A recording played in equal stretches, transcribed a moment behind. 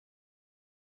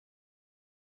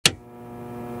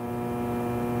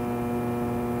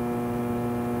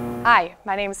Hi,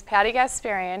 my name is Patty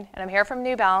Gasparian and I'm here from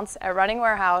New Balance at Running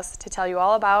Warehouse to tell you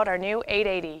all about our new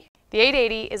 880. The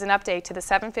 880 is an update to the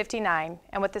 759,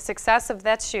 and with the success of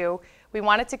that shoe, we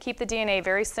wanted to keep the DNA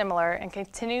very similar and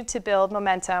continue to build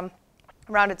momentum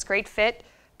around its great fit,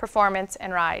 performance,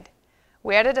 and ride.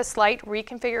 We added a slight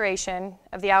reconfiguration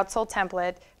of the outsole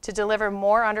template to deliver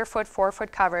more underfoot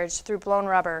forefoot coverage through blown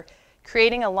rubber,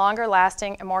 creating a longer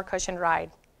lasting and more cushioned ride.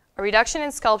 A reduction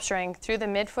in sculpturing through the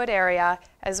midfoot area,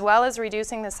 as well as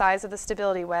reducing the size of the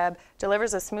stability web,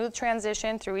 delivers a smooth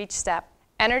transition through each step.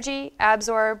 Energy,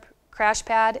 absorb, crash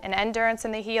pad, and endurance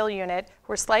in the heel unit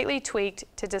were slightly tweaked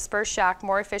to disperse shock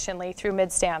more efficiently through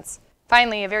mid-stance.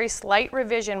 Finally, a very slight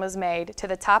revision was made to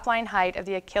the top line height of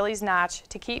the Achilles notch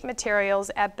to keep materials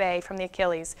at bay from the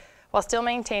Achilles, while still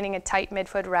maintaining a tight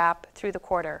midfoot wrap through the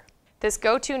quarter. This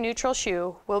go-to neutral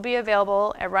shoe will be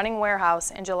available at Running Warehouse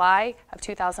in July of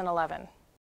 2011.